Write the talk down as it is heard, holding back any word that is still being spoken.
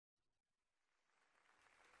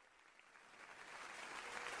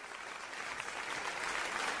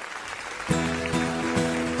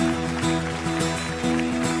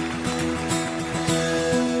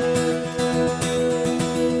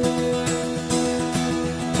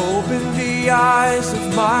Open the eyes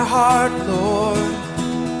of my heart, Lord.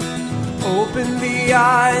 Open the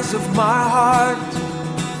eyes of my heart.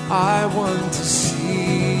 I want to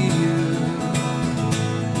see you.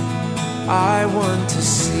 I want to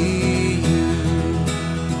see you.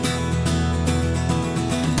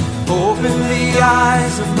 Open the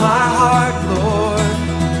eyes of my heart, Lord.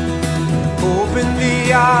 Open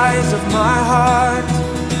the eyes of my heart.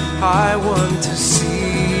 I want to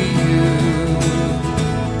see you.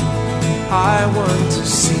 I want to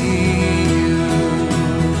see you.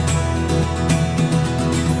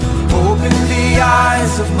 Open the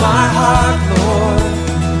eyes of my heart, Lord.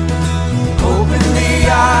 Open the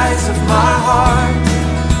eyes of my heart.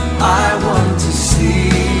 I want to see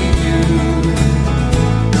you.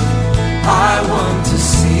 I want to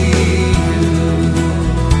see you.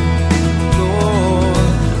 Lord,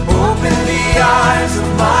 open the eyes of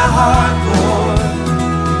my heart, Lord.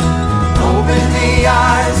 Open the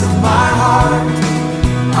eyes of my heart.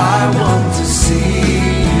 I want to see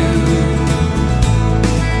you.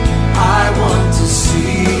 I want to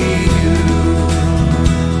see you.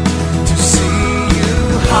 To see you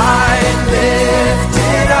high and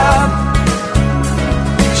lifted up,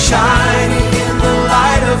 shining in the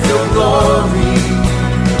light of your glory.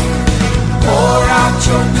 Pour out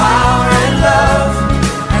your power and love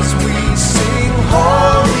as we sing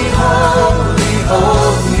holy, holy,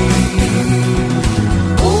 holy.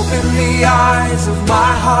 Open the eyes of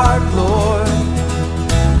my heart, Lord.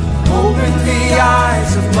 Open the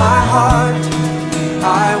eyes of my heart.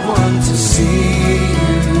 I want to see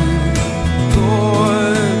you,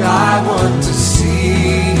 Lord. I want to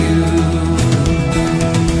see you.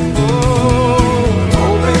 Oh,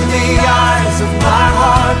 open the eyes of my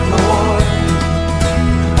heart, Lord.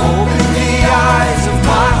 Open the eyes of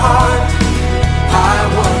my heart. I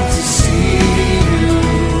want to see you.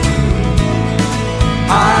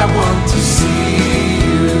 I want to see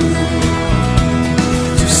you.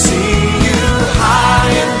 To see you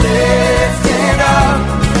high and lifted up,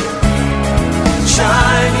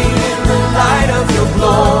 shining in the light of your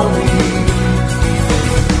glory.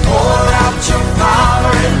 Pour out your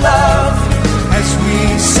power and love as we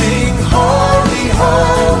sing holy,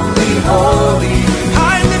 holy, holy.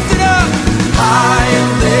 High and lifted up, high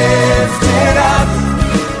and lifted up,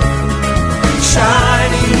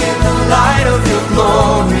 shining in the light of your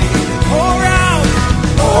glory.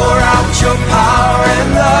 Pour out your power and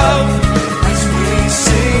love as we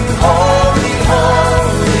sing holy,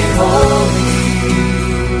 holy, holy.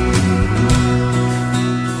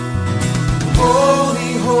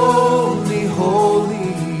 Holy, holy, holy.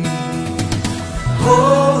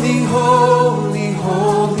 Holy, holy,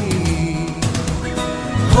 holy.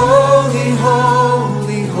 Holy,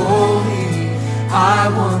 holy, holy. I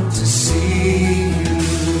want to see you.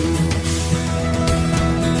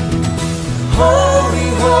 Holy,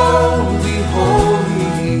 holy,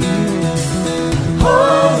 holy.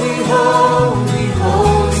 Holy, holy,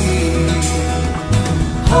 holy.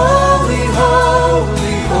 Holy,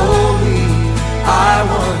 holy, holy. I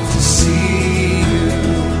want to see you.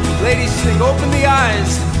 Ladies, sing, open the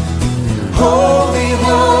eyes. Holy,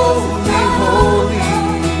 holy, holy.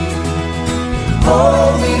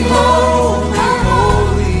 Holy, holy,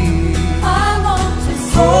 holy. I want to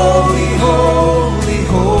see Holy, holy,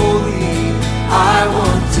 holy. I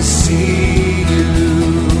want to see you.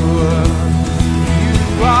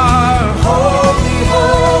 You are holy,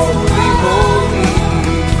 holy, holy.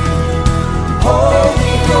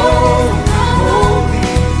 Holy, holy, holy.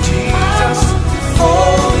 Jesus,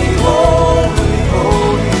 holy, holy,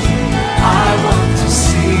 holy. I want to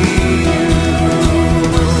see you.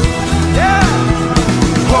 Yeah.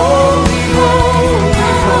 Holy, holy,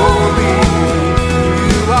 holy.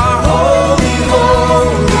 You are holy,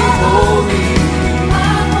 holy, holy.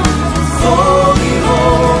 Holy,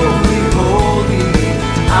 holy, holy.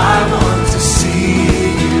 I want to see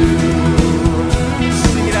you.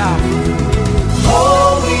 Sing it out.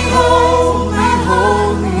 Holy, holy,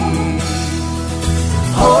 holy.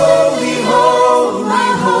 Holy, holy,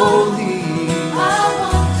 holy.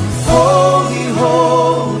 Holy,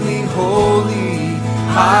 holy, holy.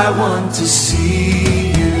 I want to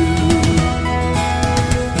see you.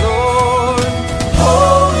 Lord,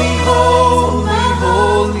 holy, holy,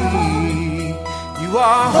 holy. You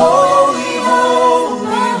are holy,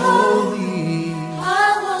 holy, holy. I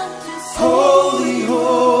want to see Holy,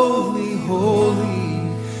 holy, holy.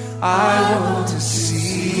 I want to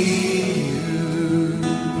see you.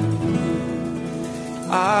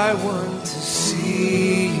 I want to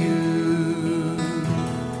see you.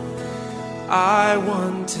 I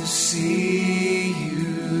want to see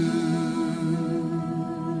you.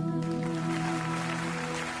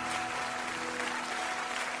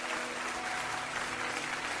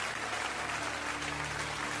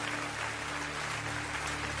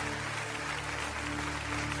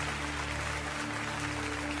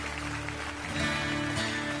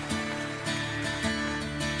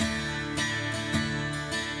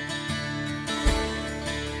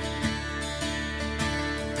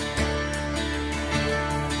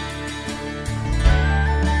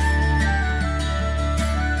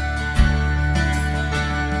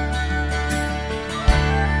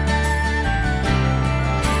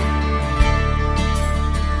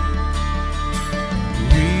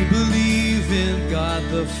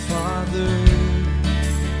 the Father.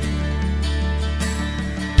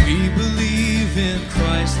 We believe in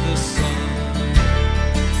Christ the Son.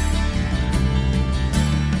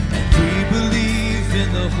 And we believe in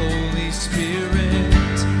the Holy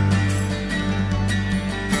Spirit.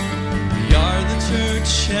 We are the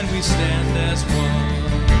church and we stand as one.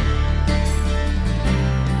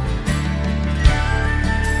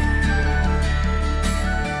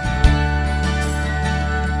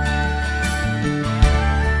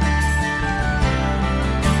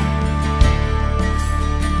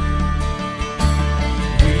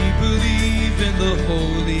 The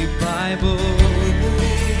Holy Bible.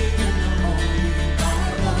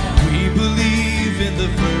 We believe in the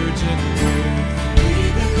Virgin Birth.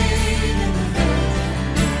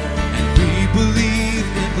 And we believe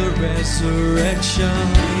in the resurrection.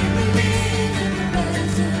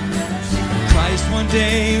 Christ one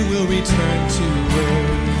day will return to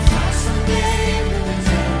earth.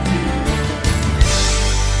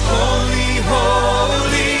 Holy,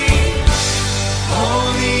 holy,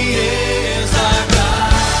 holy is our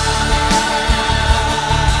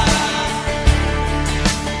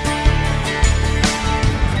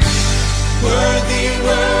worthy,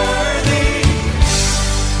 worthy,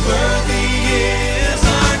 worthy is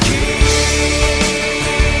our King.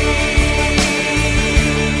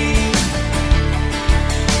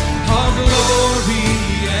 All glory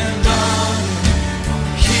and honor,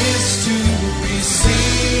 His to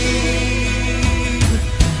receive.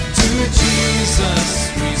 To Jesus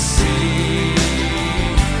we sing,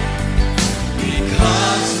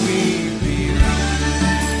 because we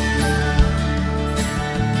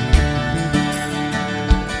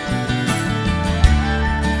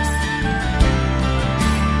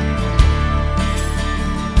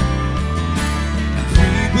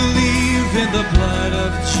in the blood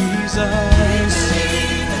of Jesus.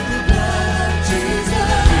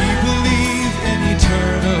 We believe in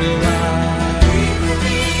eternal life.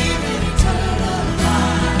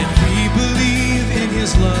 And we believe in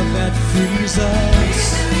His love that frees us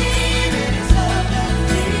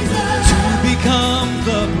to become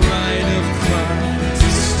the bride of Christ.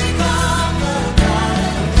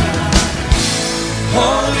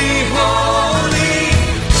 Holy, holy,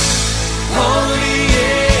 holy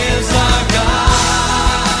is our God.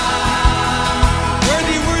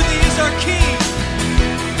 Worthy, worthy is our King.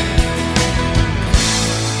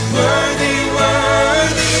 Worthy,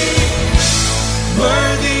 worthy,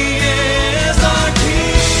 worthy is our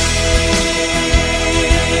King.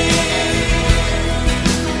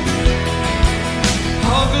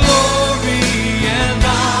 All glory and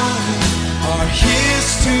honor are His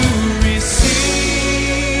to receive.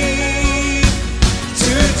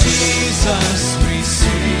 To Jesus we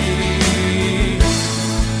sing,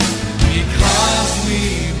 because we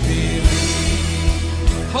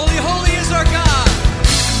believe. Holy, holy is our God.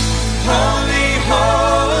 Holy,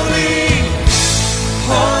 holy,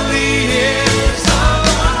 holy is our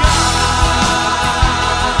God.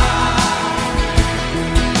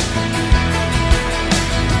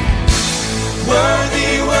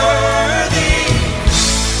 Worthy, worthy,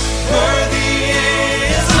 worthy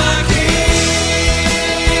is our King.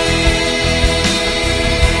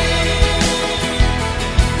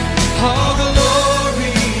 All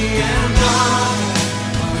glory and honor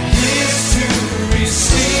are His to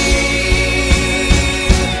receive.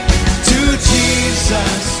 To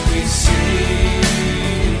Jesus we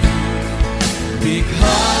sing,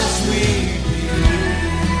 because we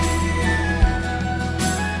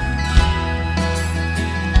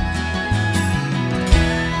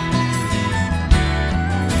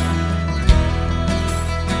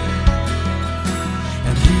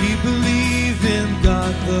and we believe in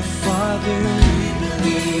God the Father.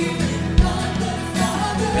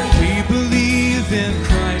 And we believe in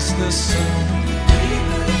Christ the Son.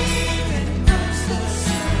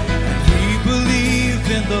 And we believe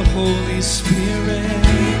in the Holy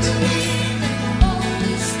Spirit.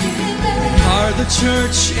 We are the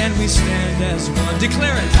church and we stand as one.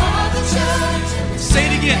 Declare it. Say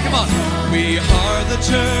it again. Come on. We are the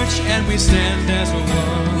church and we stand as one.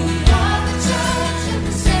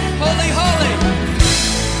 Holy, holy,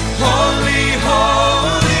 holy,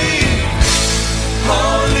 holy,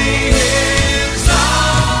 holy is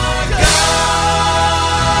our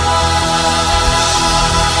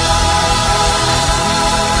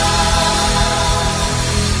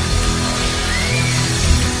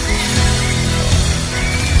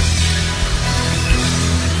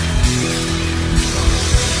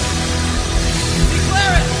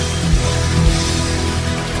Declare it.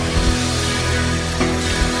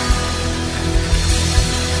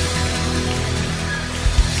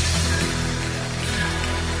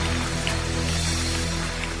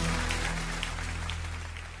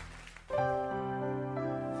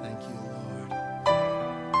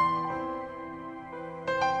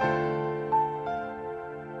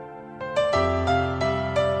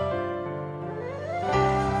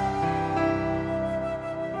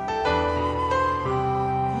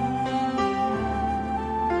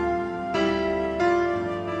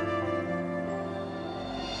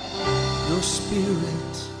 Your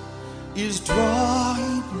spirit is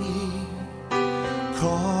drawing me,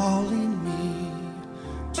 calling me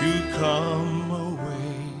to come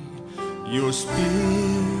away. Your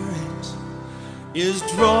spirit is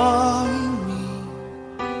drawing me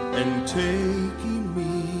and taking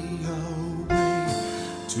me away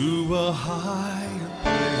to a higher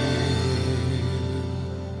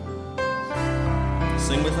place.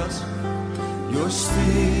 Sing with us. Your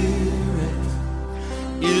spirit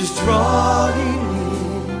is drawing me,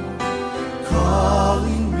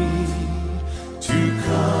 calling me to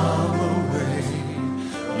come away.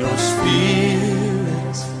 Your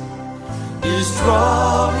spirit is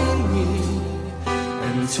drawing me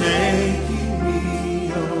and taking me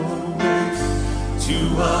away to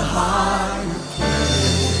a higher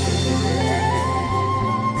place.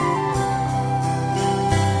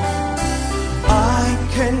 I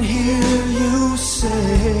can hear you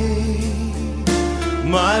say,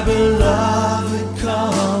 my beloved,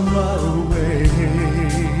 come away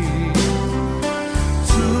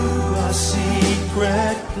to a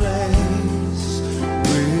secret place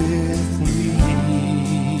with me.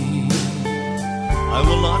 I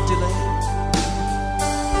will not delay.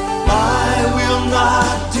 I will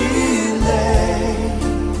not delay.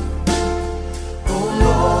 Oh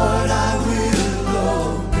Lord, I will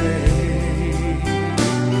obey.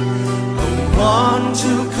 I want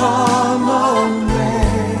to come away.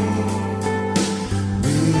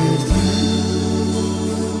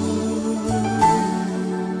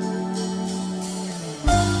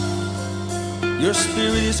 Your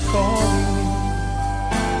spirit is calling me.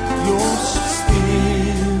 Your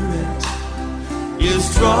spirit is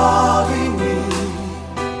drawing me,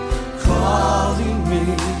 calling me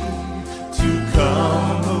to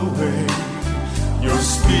come away. Your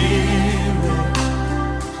spirit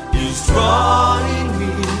is drawing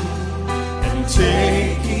me and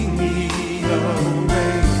taking me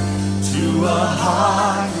away to a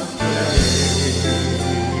higher place.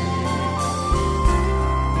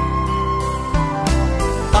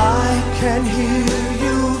 I can hear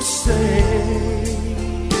you say,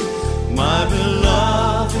 my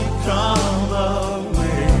beloved, come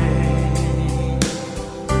away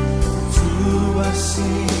to a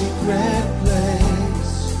secret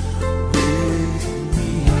place with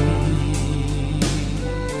me.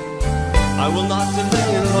 I will not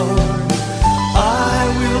delay, Lord. I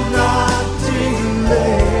will not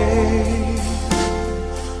delay.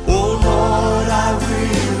 Oh Lord, I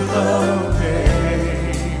will obey.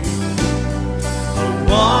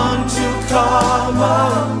 Want to come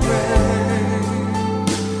away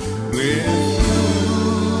with you.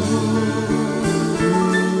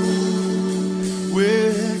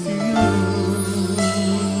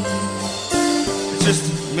 Just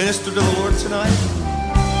minister to the Lord tonight.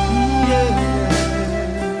 Yeah.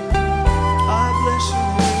 I bless your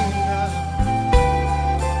name now.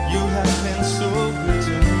 You have been so good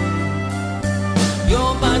to me.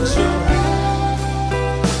 You're my joy.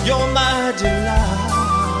 You're my delight.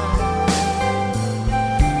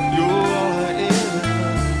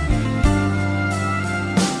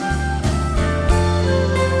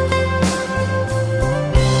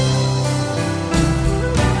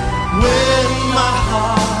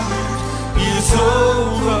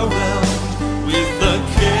 Overwhelmed with the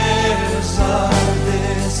cares of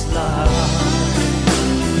this life,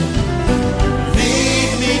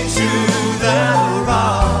 lead me to that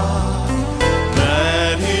rock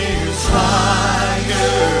that is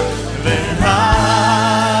higher than I.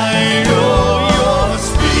 Oh, your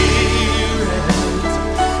spirit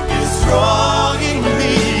is drawing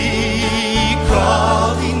me,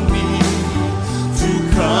 calling me to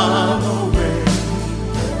come away.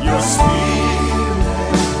 Your spirit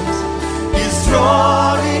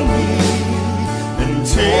drawing me and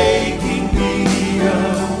taking me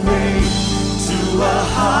away to a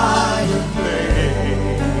higher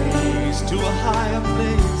place, to a higher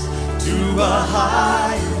place, to a higher